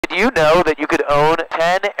Did you know that you could own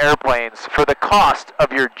 10 airplanes for the cost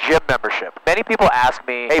of your gym membership? Many people ask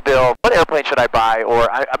me, hey Bill, what airplane should I buy?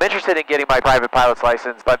 Or I'm interested in getting my private pilot's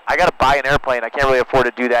license, but I gotta buy an airplane. I can't really afford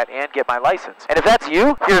to do that and get my license. And if that's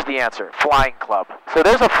you, here's the answer: Flying Club. So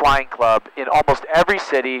there's a flying club in almost every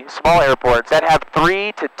city, small airports, that have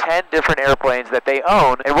 3 to 10 different airplanes that they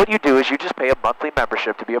own. And what you do is you just pay a monthly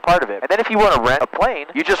membership to be a part of it. And then if you want to rent a plane,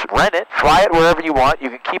 you just rent it, fly it wherever you want. You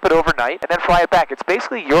can keep it overnight and then fly it back. It's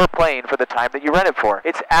basically your plane for the time that you rent it for.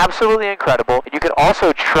 It's absolutely incredible. And you can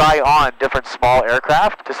also try on different small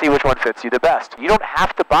aircraft to see which one fits you the best. You don't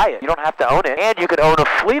have to buy it. You don't have to own it. And you can own a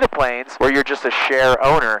fleet of planes where you're just a share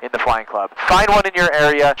owner in the Flying Club. Find one in your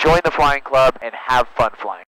area, join the Flying Club, and have fun flying.